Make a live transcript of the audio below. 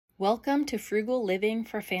Welcome to Frugal Living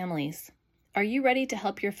for Families. Are you ready to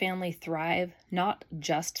help your family thrive, not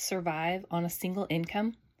just survive on a single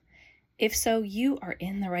income? If so, you are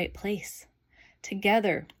in the right place.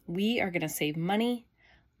 Together, we are going to save money,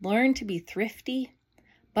 learn to be thrifty,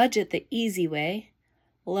 budget the easy way,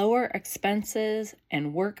 lower expenses,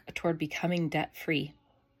 and work toward becoming debt-free.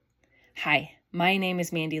 Hi, my name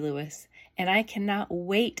is Mandy Lewis, and I cannot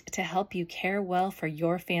wait to help you care well for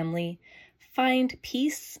your family, find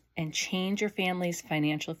peace, and change your family's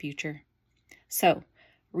financial future. So,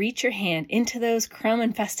 reach your hand into those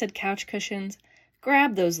crumb-infested couch cushions,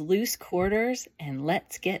 grab those loose quarters, and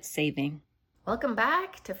let's get saving. Welcome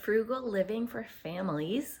back to Frugal Living for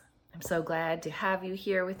Families. I'm so glad to have you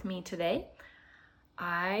here with me today.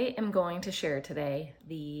 I am going to share today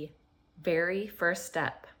the very first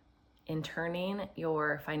step in turning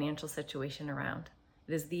your financial situation around.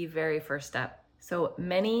 It is the very first step. So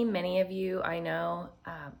many of you I know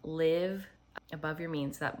live above your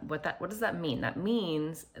means. What does that mean? That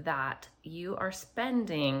means that you are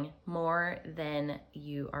spending more than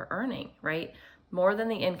you are earning, right? More than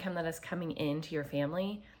the income that is coming into your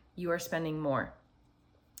family, you are spending more.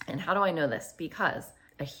 And how do I know this? Because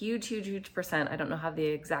a huge percent, I don't know how the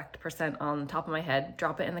exact percent on the top of my head,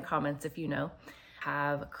 drop it in the comments if you know,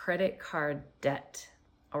 have credit card debt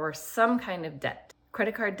or some kind of debt.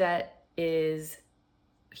 Credit card debt is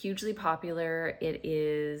hugely popular. It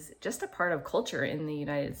is just a part of culture in the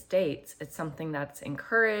United States. It's something that's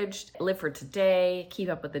encouraged. Live for today, keep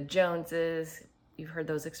up with the Joneses. You've heard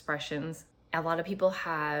those expressions. A lot of people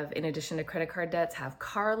have, in addition to credit card debts, have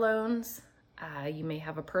car loans. You may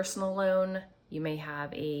have a personal loan. You may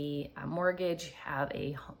have a mortgage,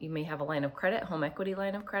 you may have a line of credit, home equity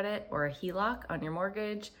line of credit, or a HELOC on your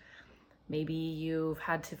mortgage. Maybe you've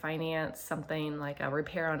had to finance something like a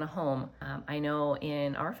repair on a home. I know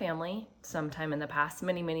in our family, sometime in the past,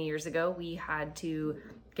 many years ago, we had to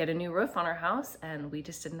get a new roof on our house and we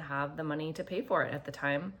just didn't have the money to pay for it at the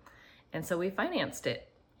time. And so we financed it.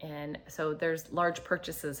 And so there's large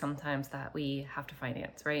purchases sometimes that we have to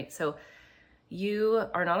finance, right? So you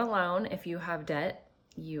are not alone if you have debt.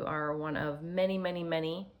 You are one of many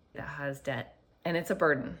that has debt, and it's a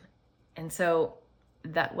burden. And so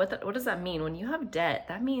what does that mean? When you have debt,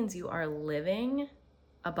 that means you are living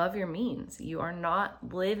above your means. You are not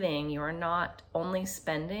only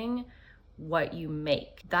spending what you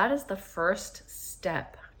make. That is the first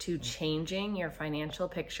step to changing your financial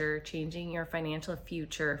picture, changing your financial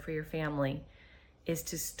future for your family, is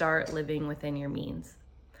to start living within your means.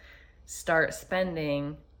 Start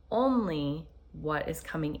spending only what is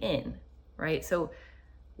coming in, right? So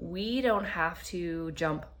we don't have to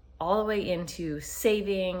jump all the way into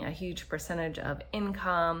saving a huge percentage of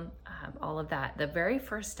income, all of that. The very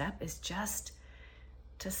first step is just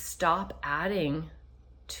to stop adding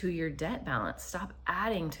to your debt balance. Stop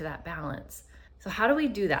adding to that balance. So how do we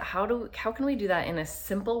do that? How can we do that in a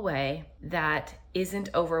simple way that isn't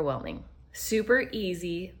overwhelming? Super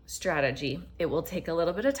easy strategy. It will take a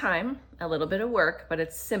little bit of time, a little bit of work, but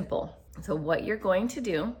it's simple. So what you're going to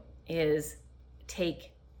do is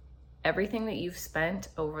take everything that you've spent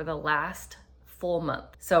over the last full month.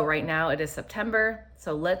 So right now it is September.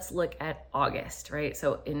 So let's look at August, right?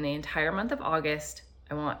 So in the entire month of August,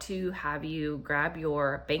 I want to have you grab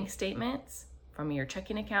your bank statements from your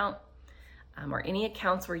checking account or any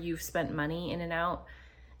accounts where you've spent money in and out.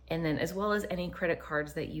 And then as well as any credit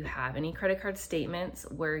cards that you have, any credit card statements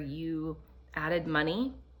where you added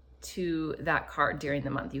money to that card during the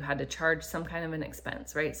month. You had to charge some kind of an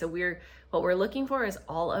expense, right? So what we're looking for is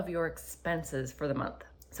all of your expenses for the month.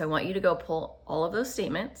 So I want you to go pull all of those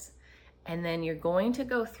statements, and then you're going to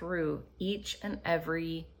go through each and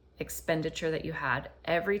every expenditure that you had.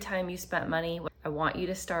 Every time you spent money, I want you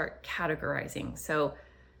to start categorizing. So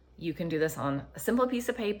you can do this on a simple piece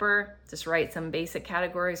of paper, just write some basic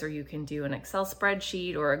categories, or you can do an Excel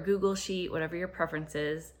spreadsheet or a Google sheet, whatever your preference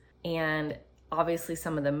is. And obviously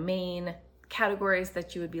some of the main categories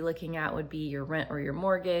that you would be looking at would be your rent or your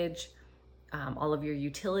mortgage, all of your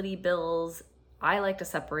utility bills. I like to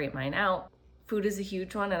separate mine out. Food is a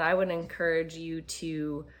huge one, and I would encourage you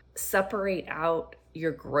to separate out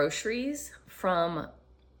your groceries from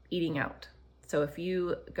eating out. So if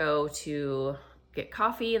you go to get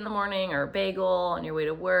coffee in the morning or a bagel on your way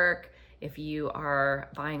to work, if you are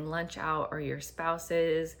buying lunch out or your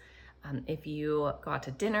spouse's, if you go out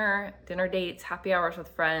to dinner dates, happy hours with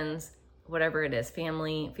friends, whatever it is,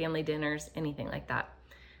 family dinners, anything like that.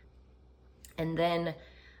 And then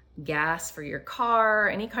gas for your car,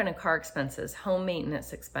 any kind of car expenses, home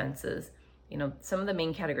maintenance expenses, some of the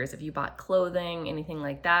main categories. If you bought clothing, anything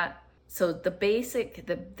like that, So the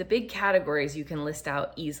big categories you can list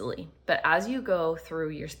out easily, but as you go through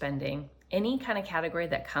your spending, any kind of category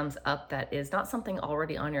that comes up that is not something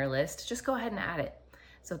already on your list, just go ahead and add it.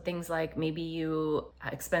 So things like maybe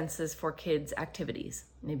expenses for kids' activities.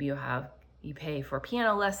 Maybe you pay for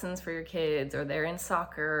piano lessons for your kids, or they're in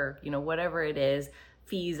soccer, whatever it is,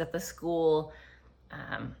 fees at the school.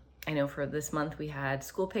 I know for this month we had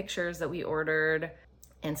school pictures that we ordered.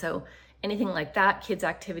 And so anything like that, kids'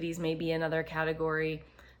 activities may be another category.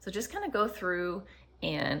 So just kind of go through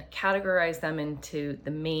and categorize them into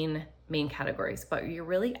the main categories, but you're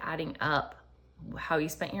really adding up how you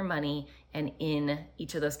spent your money and in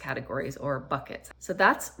each of those categories or buckets. So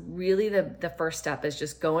that's really the first step, is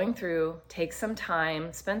just going through, take some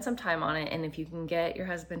time, spend some time on it. And if you can get your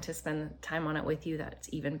husband to spend time on it with you, that's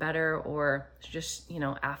even better. Or just,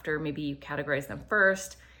 after, maybe you categorize them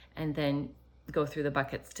first and then go through the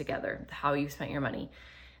buckets together, how you spent your money.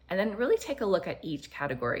 And then really take a look at each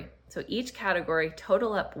category. So each category,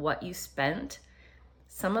 total up what you spent.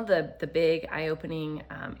 Some of the big eye-opening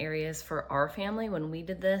areas for our family when we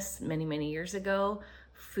did this many, many years ago,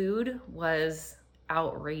 food was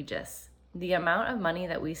outrageous. The amount of money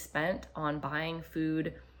that we spent on buying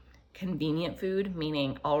food, convenient food,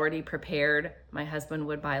 meaning already prepared. My husband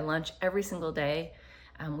would buy lunch every single day.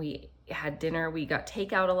 We had dinner. We got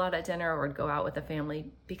takeout a lot at dinner, or would go out with the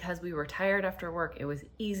family because we were tired after work. It was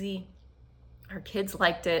easy. Our kids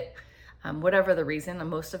liked it. Whatever the reason,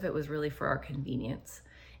 most of it was really for our convenience.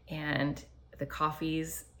 And the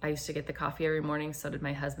coffees, I used to get the coffee every morning, so did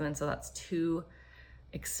my husband. So that's 2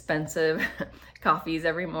 expensive coffees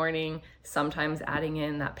every morning, sometimes adding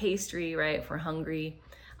in that pastry, right, if we're hungry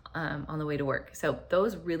on the way to work. So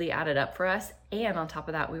those really added up for us. And on top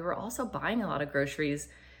of that, we were also buying a lot of groceries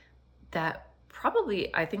that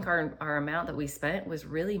probably, I think our amount that we spent was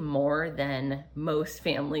really more than most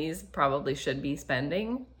families probably should be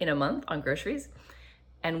spending in a month on groceries.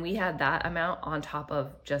 And we had that amount on top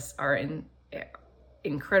of just our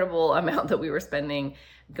incredible amount that we were spending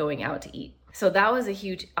going out to eat. So that was a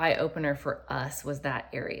huge eye opener for us, was that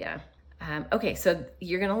area. Okay, so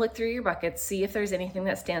you're gonna look through your buckets, see if there's anything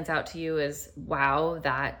that stands out to you as, wow,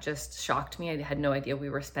 that just shocked me. I had no idea we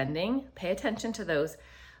were spending. Pay attention to those,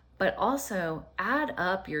 but also add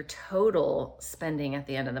up your total spending at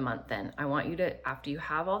the end of the month. Then I want you to, after you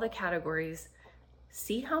have all the categories,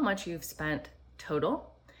 see how much you've spent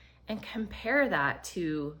total and compare that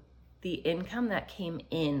to the income that came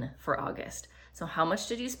in for August. So how much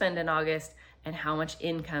did you spend in August and how much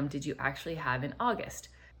income did you actually have in August?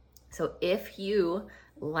 So if you,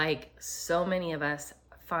 like so many of us,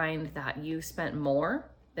 find that you spent more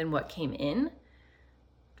than what came in,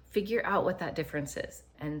 figure out what that difference is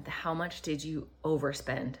and how much did you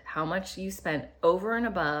overspend, how much you spent over and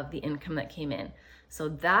above the income that came in. So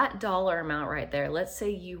that dollar amount right there, let's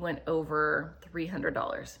say you went over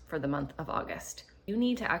 $300 for the month of August. You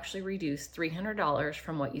need to actually reduce $300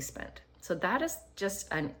 from what you spent. So that is just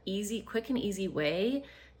an quick and easy way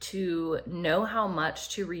to know how much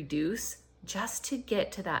to reduce, just to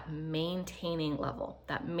get to that maintaining level,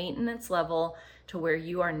 that maintenance level, to where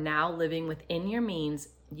you are now living within your means.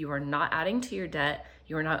 You are not adding to your debt.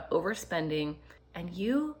 You are not overspending, and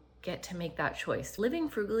you get to make that choice. Living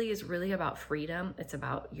frugally is really about freedom. It's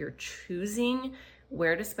about your choosing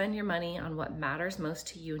where to spend your money on what matters most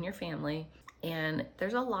to you and your family. And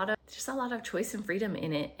there's a lot of choice and freedom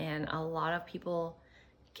in it. And a lot of people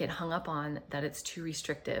get hung up on that it's too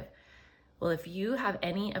restrictive. Well, if you have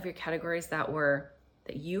any of your categories that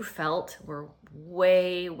you felt were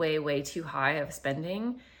way, way, way too high of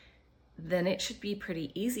spending, then it should be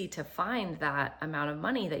pretty easy to find that amount of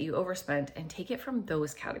money that you overspent and take it from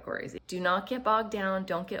those categories. Do not get bogged down.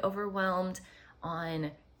 Don't get overwhelmed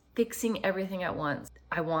on fixing everything at once.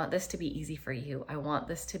 I want this to be easy for you. I want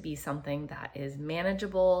this to be something that is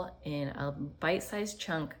manageable in a bite-sized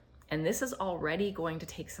chunk. And this is already going to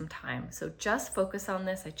take some time. So just focus on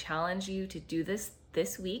this. I challenge you to do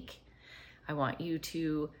this week. I want you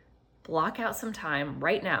to block out some time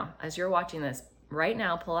right now as you're watching this. Right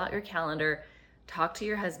now, pull out your calendar, talk to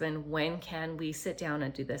your husband. When can we sit down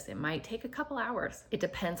and do this? It might take a couple hours. It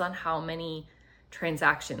depends on how many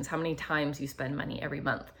transactions, how many times you spend money every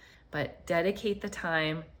month. But dedicate the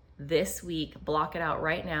time this week, block it out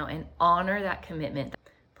right now, and honor that commitment.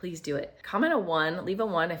 Please do it. Comment a 1, leave a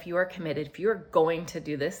 1 if you are committed. If you are going to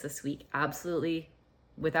do this week, absolutely,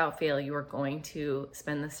 without fail, you are going to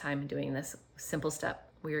spend this time doing this simple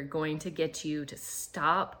step. We are going to get you to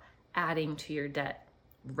stop adding to your debt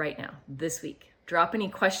right now, this week. Drop any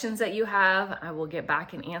questions that you have. I will get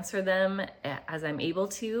back and answer them as I'm able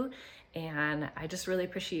to. And I just really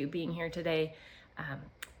appreciate you being here today.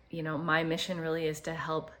 my mission really is to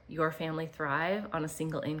help your family thrive on a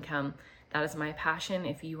single income. That is my passion.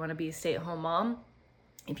 If you want to be a stay-at-home mom,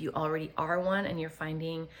 if you already are one and you're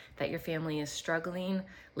finding that your family is struggling,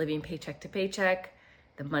 living paycheck to paycheck,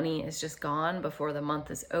 the money is just gone before the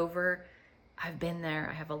month is over, I've been there.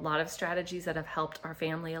 I have a lot of strategies that have helped our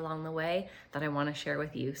family along the way that I want to share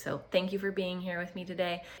with you. So thank you for being here with me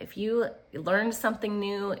today. If you learned something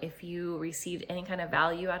new, if you received any kind of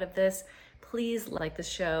value out of this, please like the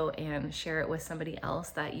show and share it with somebody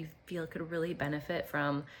else that you feel could really benefit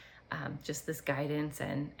from just this guidance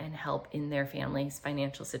and help in their family's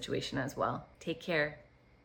financial situation as well. Take care.